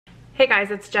Hey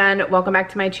guys, it's Jen. Welcome back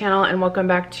to my channel and welcome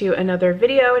back to another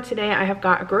video. Today I have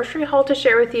got a grocery haul to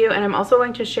share with you, and I'm also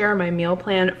going to share my meal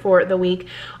plan for the week.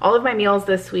 All of my meals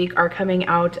this week are coming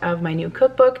out of my new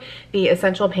cookbook, the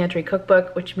Essential Pantry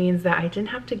Cookbook, which means that I didn't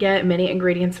have to get many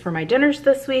ingredients for my dinners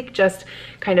this week, just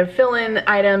kind of fill in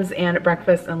items and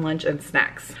breakfast and lunch and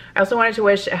snacks. I also wanted to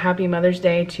wish a happy Mother's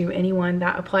Day to anyone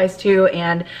that applies to,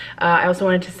 and I also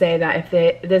wanted to say that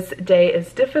if this day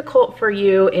is difficult for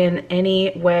you in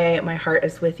any way, my heart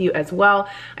is with you as well.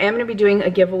 I am going to be doing a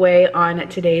giveaway on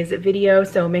today's video,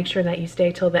 so make sure that you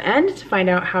stay till the end to find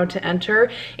out how to enter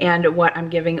and what I'm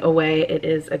giving away. It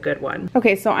is a good one.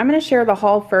 Okay, so I'm going to share the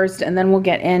haul first and then we'll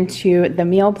get into the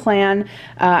meal plan.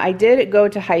 I did go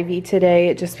to Hy-Vee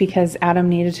today just because Adam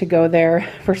needed to go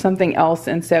there for something else,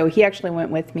 and so he actually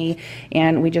went with me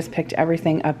and we just picked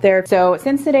everything up there. So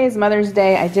since today is Mother's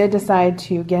Day, I did decide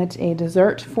to get a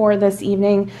dessert for this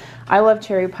evening. I love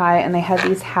cherry pie, and they had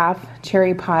these half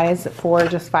cherry pies for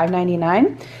just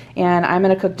 $5.99. And I'm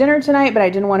gonna cook dinner tonight, but I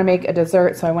didn't wanna make a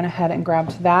dessert, so I went ahead and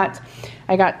grabbed that.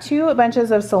 I got 2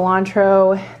 bunches of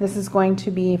cilantro. This is going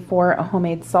to be for a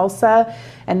homemade salsa,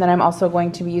 and then I'm also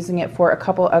going to be using it for a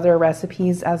couple other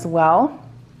recipes as well.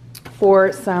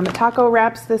 For some taco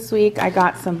wraps this week, I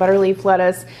got some butter leaf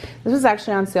lettuce. This was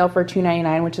actually on sale for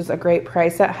 $2.99, which is a great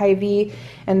price at Hy-Vee.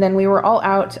 And then we were all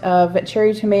out of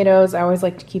cherry tomatoes. I always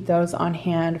like to keep those on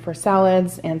hand for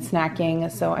salads and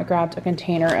snacking, so I grabbed a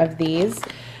container of these.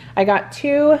 I got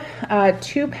 2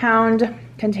 2-pound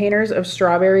containers of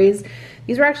strawberries.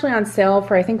 These were actually on sale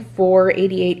for I think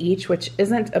 $4.88 each, which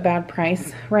isn't a bad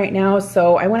price right now.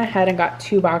 So I went ahead and got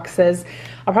 2 boxes.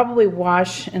 I'll probably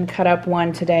wash and cut up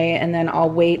one today, and then I'll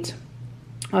wait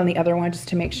on the other one just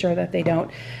to make sure that they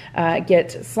don't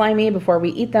get slimy before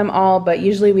we eat them all. But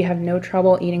usually we have no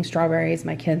trouble eating strawberries.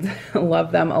 My kids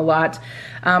love them a lot.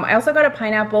 I also got a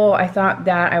pineapple. I thought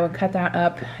that I would cut that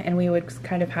up and we would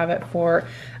kind of have it for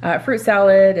fruit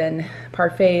salad and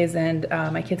parfaits, and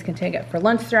my kids can take it for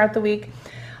lunch throughout the week.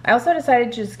 I also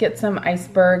decided to just get some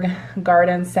iceberg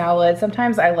garden salad.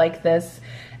 Sometimes I like this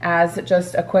as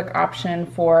just a quick option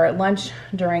for lunch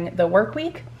during the work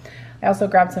week. I also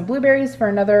grabbed some blueberries for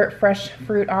another fresh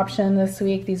fruit option this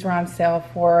week. These were on sale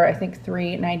for I think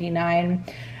 $3.99.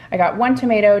 I got 1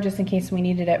 tomato just in case we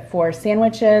needed it for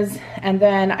sandwiches. And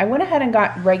then I went ahead and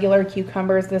got regular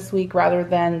cucumbers this week rather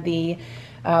than the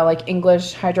like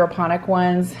English hydroponic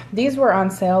ones. These were on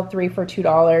sale, 3 for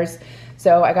 $2.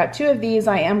 So I got 2 of these.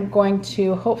 I am going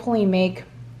to hopefully make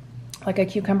like a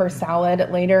cucumber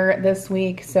salad later this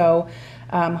week. So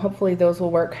hopefully those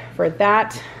will work for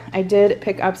that. I did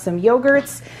pick up some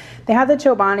yogurts. They had the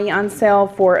Chobani on sale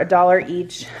for $1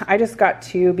 each. I just got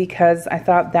 2 because I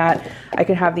thought that I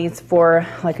could have these for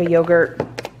like a yogurt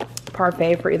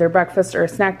parfait for either breakfast or a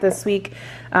snack this week.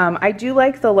 I do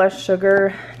like the less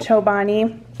sugar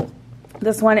Chobani.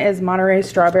 This one is Monterey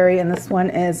strawberry and this one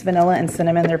is vanilla and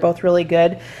cinnamon. They're both really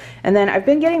good. And then I've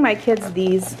been getting my kids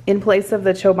these in place of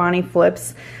the Chobani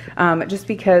flips just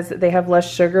because they have less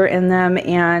sugar in them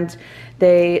and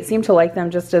they seem to like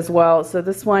them just as well. So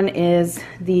this one is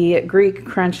the Greek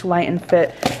Crunch Light and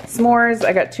Fit S'mores.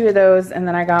 I got 2 of those, and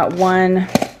then I got 1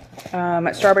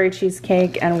 strawberry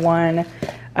cheesecake and 1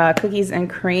 cookies and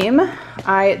cream.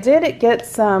 I did get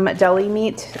some deli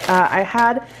meat. I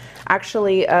had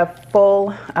actually a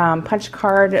full punch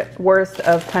card worth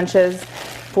of punches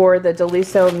for the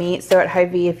Deluso meat. So at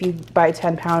Hy-Vee, if you buy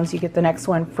 10 pounds, you get the next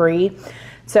one free.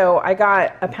 So I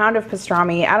got a pound of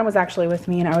pastrami. Adam was actually with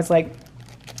me, and I was like,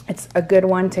 it's a good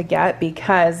one to get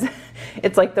because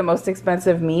it's like the most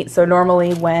expensive meat. So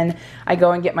normally when I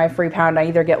go and get my free pound, I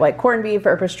either get like corned beef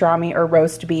or pastrami or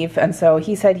roast beef. And so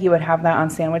he said he would have that on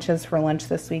sandwiches for lunch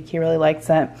this week. He really likes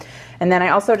it. And then I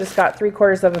also just got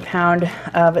 3/4 of a pound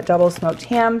of double smoked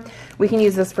ham. We can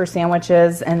use this for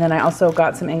sandwiches. And then I also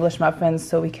got some English muffins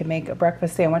so we could make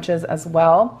breakfast sandwiches as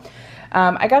well.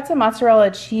 I got some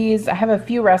mozzarella cheese. I have a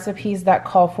few recipes that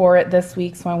call for it this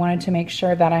week, so I wanted to make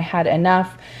sure that I had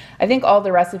enough. I think all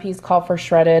the recipes call for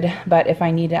shredded, but if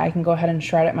I need it, I can go ahead and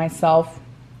shred it myself.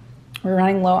 We're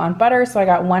running low on butter, so I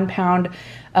got 1 pound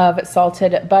of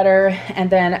salted butter. And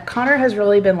then Connor has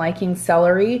really been liking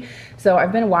celery, so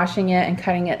I've been washing it and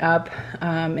cutting it up,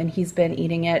 and he's been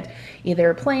eating it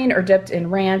either plain or dipped in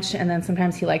ranch, and then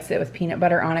sometimes he likes it with peanut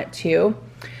butter on it too.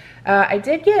 I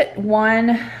did get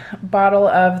 1 bottle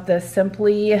of the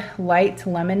Simply Light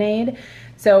lemonade.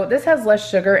 So this has less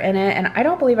sugar in it, and I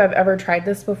don't believe I've ever tried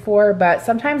this before, but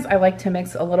sometimes I like to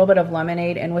mix a little bit of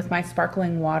lemonade in with my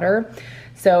sparkling water.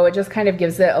 So it just kind of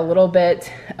gives it a little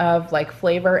bit of like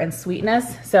flavor and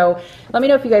sweetness. So let me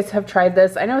know if you guys have tried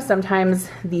this. I know sometimes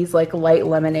these like light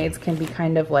lemonades can be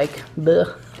kind of like,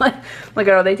 bleh. Like, I don't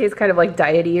know, they taste kind of like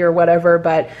diety or whatever,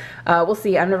 but we'll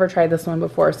see. I've never tried this one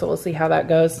before, so we'll see how that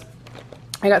goes.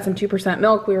 I got some 2%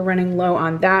 milk. We were running low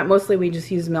on that. Mostly we just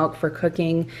use milk for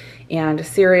cooking and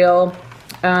cereal.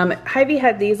 Hy-Vee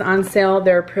had these on sale.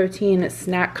 They're protein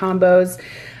snack combos.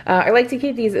 I like to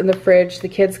keep these in the fridge. The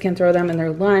kids can throw them in their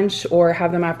lunch or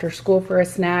have them after school for a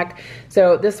snack.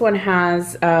 So this one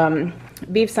has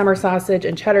beef summer sausage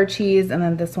and cheddar cheese, and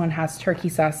then this one has turkey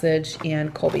sausage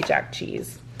and Colby Jack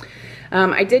cheese.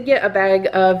 I did get a bag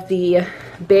of the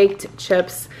baked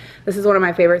chips. This is one of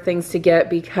my favorite things to get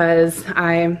because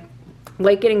I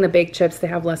like getting the baked chips. They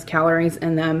have less calories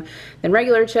in them than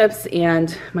regular chips,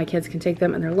 and my kids can take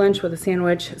them in their lunch with a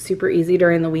sandwich. Super easy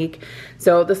during the week.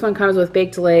 So this one comes with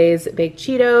baked Lay's, baked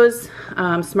Cheetos,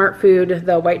 Smart Food,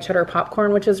 the white cheddar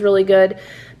popcorn, which is really good,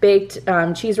 baked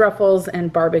cheese ruffles,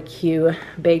 and barbecue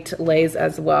baked Lay's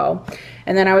as well.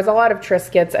 And then I was all out of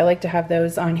Triscuits. I like to have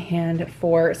those on hand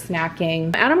for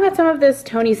snacking. Adam got some of this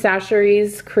Tony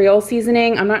Chachere's Creole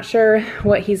seasoning. I'm not sure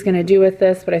what he's gonna do with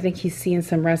this, but I think he's seen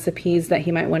some recipes that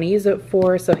he might wanna use it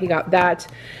for, so he got that.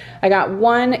 I got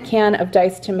 1 can of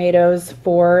diced tomatoes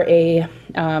for a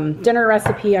dinner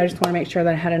recipe. I just wanna make sure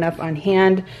that I had enough on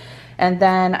hand. And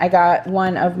then I got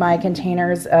 1 of my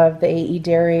containers of the AE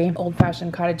Dairy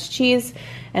old-fashioned cottage cheese,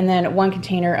 and then 1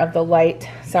 container of the light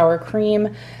sour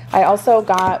cream. I also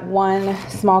got 1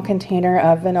 small container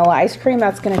of vanilla ice cream.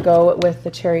 That's gonna go with the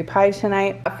cherry pie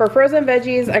tonight. For frozen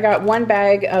veggies, I got 1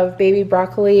 bag of baby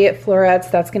broccoli florets.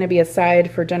 That's gonna be a side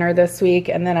for dinner this week.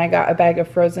 And then I got a bag of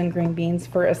frozen green beans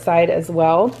for a side as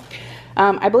well.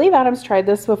 I believe Adam's tried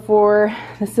this before.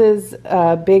 This is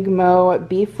Big Mo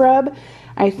beef rub.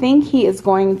 I think he is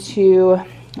going to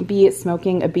be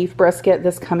smoking a beef brisket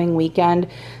this coming weekend,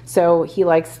 so he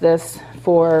likes this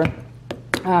for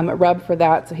a rub for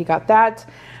that, so he got that.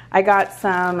 I got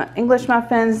some English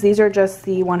muffins. These are just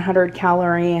the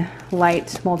 100-calorie light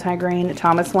multigrain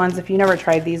Thomas ones. If you never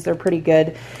tried these, they're pretty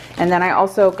good. And then I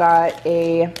also got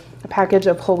a package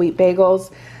of whole wheat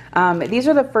bagels. These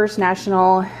are the First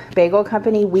National Bagel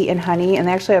Company wheat and honey, and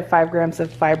they actually have 5 grams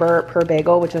of fiber per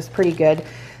bagel, which is pretty good.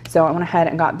 So I went ahead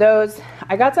and got those.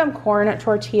 I got some corn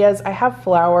tortillas. I have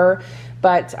flour,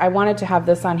 but I wanted to have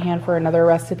this on hand for another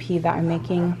recipe that I'm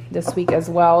making this week as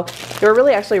well. They were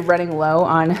really actually running low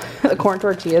on the corn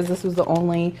tortillas. This was the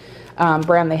only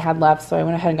brand they had left, so I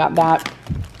went ahead and got that.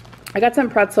 I got some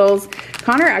pretzels.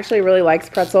 Connor actually really likes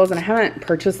pretzels, and I haven't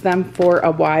purchased them for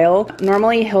a while.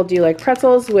 Normally he'll do like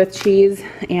pretzels with cheese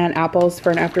and apples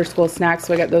for an after school snack,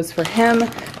 so I got those for him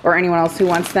or anyone else who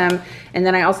wants them. And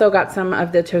then I also got some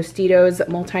of the Tostitos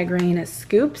multigrain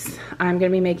scoops. I'm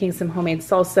gonna be making some homemade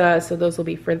salsa, so those will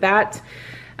be for that.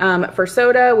 For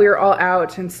soda, we were all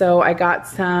out, and so I got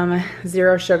some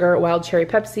zero sugar wild cherry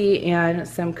Pepsi and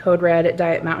some Code Red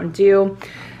Diet Mountain Dew.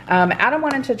 Adam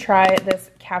wanted to try this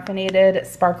caffeinated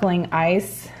sparkling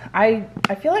ice. I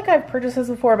feel like I've purchased this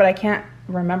before, but I can't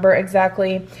remember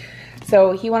exactly.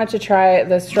 So he wanted to try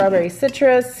the strawberry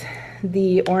citrus,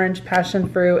 the orange passion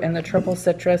fruit, and the triple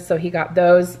citrus, so he got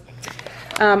those.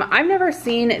 I've never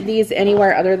seen these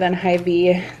anywhere other than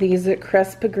Hy-Vee, these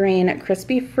crisp green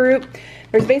crispy fruit.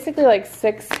 There's basically like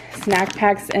 6 snack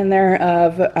packs in there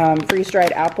of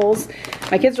freeze-dried apples.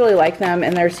 My kids really like them,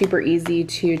 and they're super easy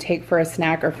to take for a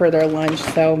snack or for their lunch,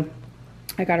 so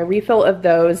I got a refill of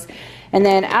those. And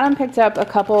then Adam picked up a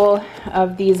couple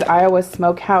of these Iowa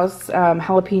Smokehouse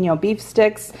jalapeno beef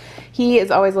sticks. He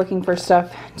is always looking for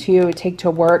stuff to take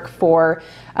to work for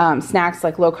snacks,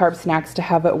 like low carb snacks to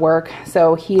have at work.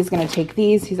 So he's gonna take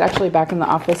these. He's actually back in the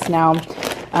office now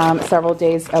several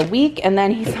days a week. And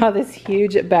then he saw this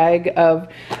huge bag of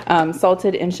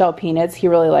salted in-shell peanuts. He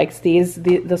really likes these.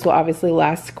 This will obviously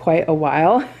last quite a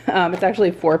while. It's actually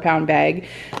a 4-pound bag,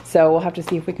 so we'll have to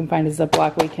see if we can find a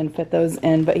Ziploc we can fit those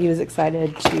in, but he was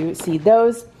excited to see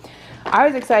those. I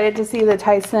was excited to see the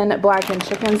Tyson blackened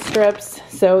chicken strips.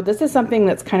 So this is something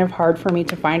that's kind of hard for me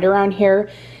to find around here.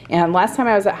 And last time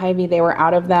I was at Hy-Vee, they were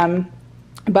out of them.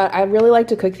 But I really like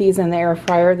to cook these in the air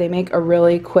fryer. They make a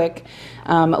really quick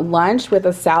lunch with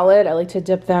a salad. I like to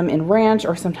dip them in ranch,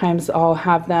 or sometimes I'll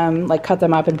have them, like cut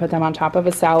them up and put them on top of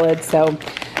a salad. So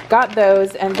got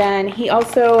those. And then he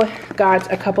also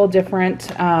got a couple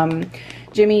different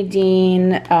Jimmy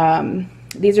Dean,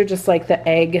 these are just like the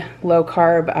egg low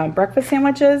carb breakfast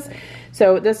sandwiches.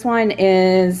 So this one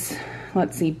is,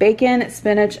 let's see, bacon,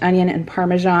 spinach, onion, and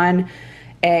Parmesan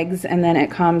eggs, and then it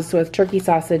comes with turkey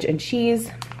sausage and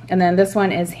cheese. And then this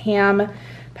one is ham,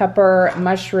 pepper,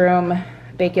 mushroom,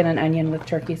 bacon, and onion with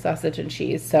turkey sausage and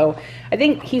cheese. So I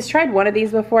think he's tried one of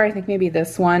these before. I think maybe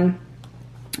this one.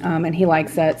 And he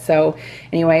likes it. So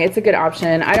anyway, it's a good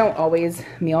option. I don't always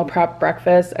meal prep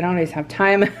breakfast. I don't always have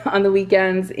time on the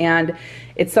weekends, and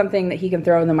it's something that he can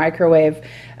throw in the microwave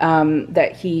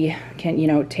that he can, you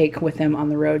know, take with him on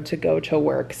the road to go to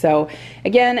work. So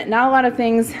again, not a lot of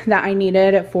things that I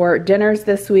needed for dinners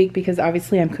this week, because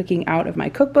obviously I'm cooking out of my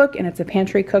cookbook, and it's a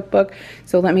pantry cookbook.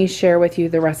 So let me share with you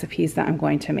the recipes that I'm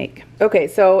going to make. Okay,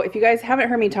 so if you guys haven't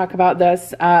heard me talk about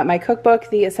this, my cookbook,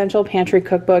 the Essential Pantry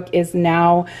Cookbook, is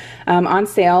now on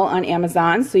sale on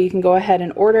Amazon. So you can go ahead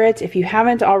and order it. If you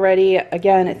haven't already,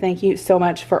 again, thank you so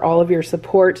much for all of your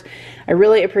support. I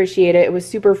really appreciate it. It was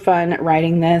super fun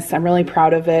writing this. I'm really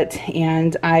proud of it,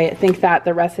 and I think that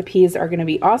the recipes are going to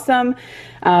be awesome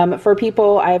for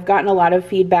people. I've gotten a lot of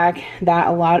feedback that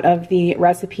a lot of the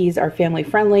recipes are family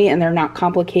friendly and they're not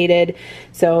complicated.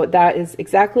 So that is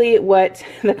exactly what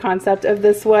the concept of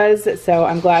this was. So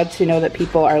I'm glad to know that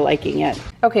people are liking it.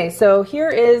 Okay, so here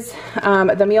is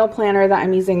the meal planner that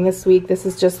I'm using this week. This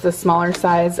is just the smaller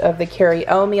size of the Carrie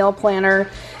L meal planner.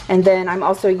 And then I'm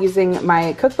also using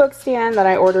my cookbook stand that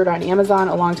I ordered on Amazon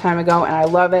a long time ago, and I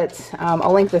love it.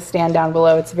 I'll link the stand down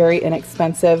below. It's very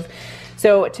inexpensive.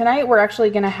 So tonight we're actually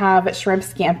going to have shrimp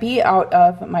scampi out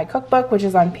of my cookbook, which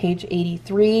is on page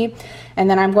 83. And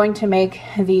then I'm going to make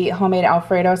the homemade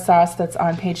Alfredo sauce that's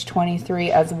on page 23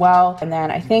 as well. And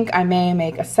then I think I may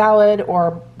make a salad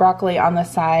or broccoli on the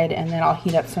side, and then I'll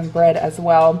heat up some bread as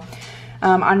well.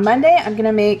 On Monday, I'm going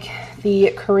to make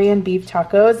the Korean beef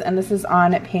tacos, and this is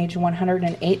on page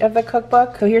 108 of the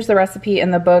cookbook. So here's the recipe in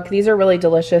the book. These are really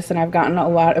delicious, and I've gotten a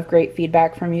lot of great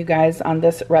feedback from you guys on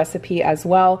this recipe as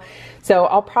well. So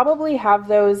I'll probably have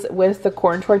those with the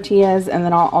corn tortillas, and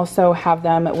then I'll also have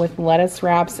them with lettuce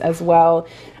wraps as well,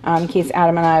 in case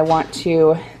Adam and I want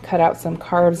to cut out some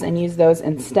carbs and use those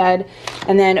instead.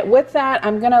 And then with that,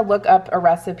 I'm gonna look up a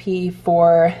recipe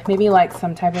for maybe like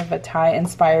some type of a Thai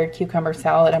inspired cucumber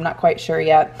salad. I'm not quite sure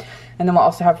yet. And then we'll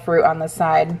also have fruit on the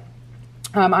side.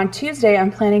 On Tuesday,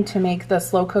 I'm planning to make the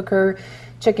slow cooker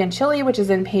chicken chili, which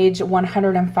is in page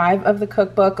 105 of the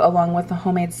cookbook, along with the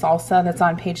homemade salsa that's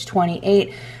on page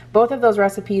 28. Both of those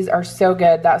recipes are so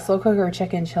good. That slow cooker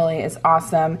chicken chili is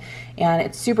awesome, and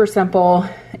it's super simple.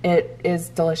 It is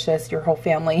delicious. Your whole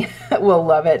family will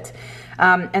love it.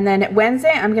 And then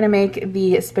Wednesday, I'm going to make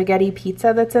the spaghetti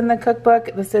pizza that's in the cookbook.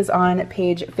 This is on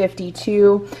page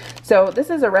 52. So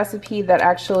this is a recipe that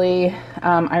actually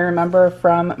I remember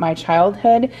from my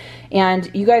childhood, and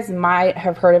you guys might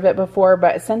have heard of it before,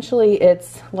 but essentially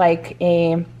it's like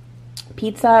a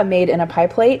pizza made in a pie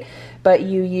plate, but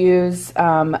you use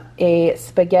a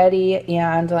spaghetti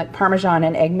and like Parmesan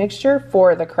and egg mixture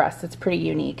for the crust. It's pretty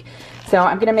unique. So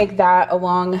I'm going to make that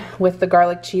along with the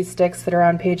garlic cheese sticks that are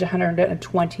on page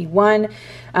 121.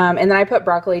 And then I put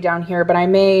broccoli down here, but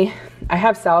I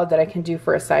have salad that I can do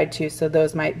for a side too, so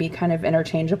those might be kind of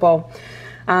interchangeable.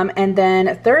 And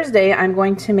then Thursday, I'm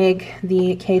going to make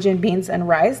the Cajun beans and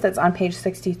rice that's on page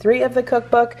 63 of the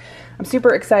cookbook. I'm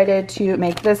super excited to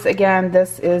make this again.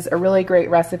 This is a really great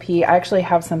recipe. I actually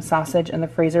have some sausage in the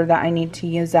freezer that I need to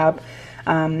use up.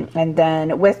 And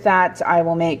then with that, I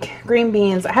will make green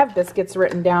beans. I have biscuits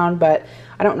written down, but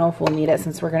I don't know if we'll need it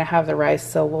since we're going to have the rice,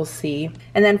 so we'll see.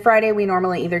 And then Friday, we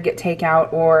normally either get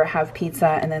takeout or have pizza.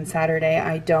 And then Saturday,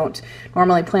 I don't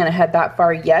normally plan ahead that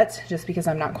far yet, just because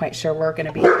I'm not quite sure we're going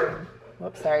to be doing,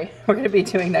 we're going to be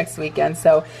doing next weekend.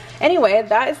 So anyway,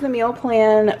 that is the meal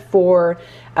plan for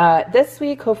this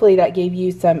week. Hopefully that gave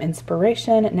you some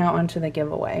inspiration. Now onto the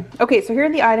giveaway. Okay, so here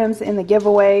are the items in the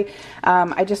giveaway.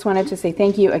 I just wanted to say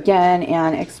thank you again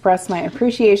and express my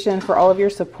appreciation for all of your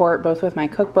support, both with my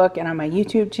cookbook and on my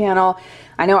YouTube channel.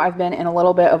 I know I've been in a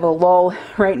little bit of a lull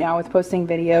right now with posting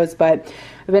videos, but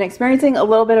I've been experiencing a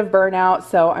little bit of burnout,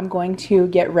 so I'm going to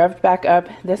get revved back up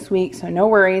this week, so no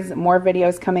worries, more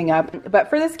videos coming up. But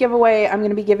for this giveaway, I'm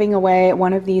going to be giving away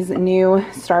one of these new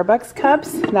Starbucks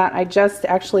cups that I just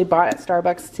actually bought at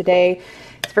Starbucks today.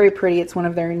 It's very pretty. It's one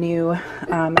of their new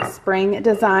spring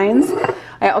designs.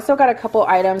 I also got a couple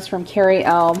items from Carrie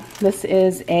L. This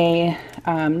is a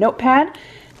notepad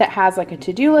that has like a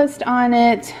to-do list on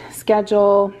it,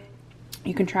 schedule.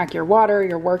 You can track your water,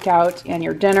 your workout, and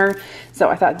your dinner. So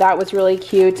I thought that was really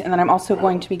cute. And then I'm also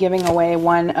going to be giving away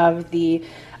one of the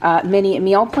mini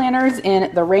meal planners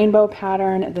in the rainbow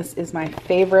pattern. This is my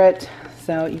favorite.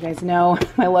 So you guys know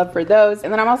my love for those.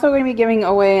 And then I'm also going to be giving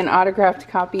away an autographed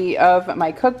copy of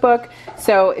my cookbook.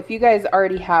 So if you guys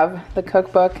already have the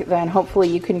cookbook, then hopefully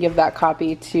you can give that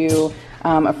copy to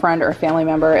a friend or a family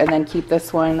member, and then keep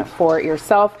this one for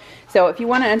yourself. So if you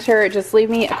want to enter, just leave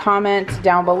me a comment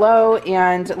down below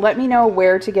and let me know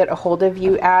where to get a hold of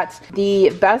you at. The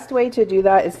best way to do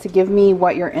that is to give me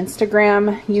what your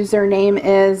Instagram username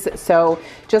is. So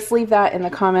just leave that in the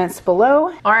comments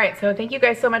below. All right, so thank you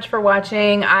guys so much for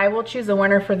watching. I will choose a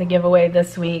winner for the giveaway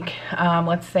this week.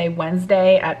 Let's say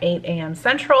Wednesday at 8 a.m.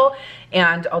 Central.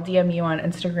 And I'll DM you on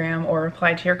Instagram or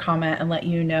reply to your comment and let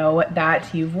you know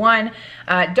that you've won.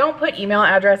 Don't put email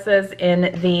addresses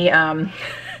in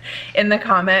the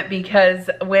comment, because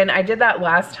when I did that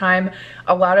last time,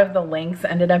 a lot of the links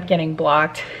ended up getting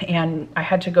blocked and I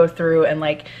had to go through and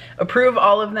like approve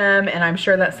all of them, and I'm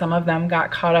sure that some of them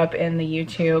got caught up in the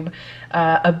YouTube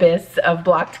abyss of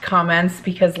blocked comments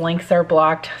because links are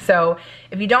blocked. So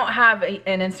if you don't have an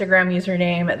Instagram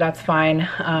username, that's fine.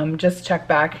 Just check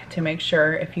back to make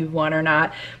sure if you've won or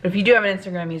not. But if you do have an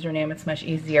Instagram username, it's much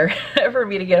easier for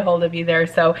me to get a hold of you there.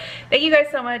 So thank you guys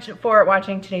so much for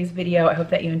watching today's video. I hope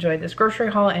that you enjoyed this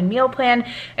grocery haul and meal plan.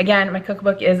 Again, my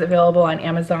cookbook is available on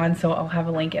Amazon, so I'll have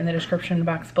a link in the description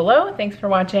box below. Thanks for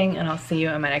watching, and I'll see you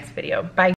in my next video. Bye.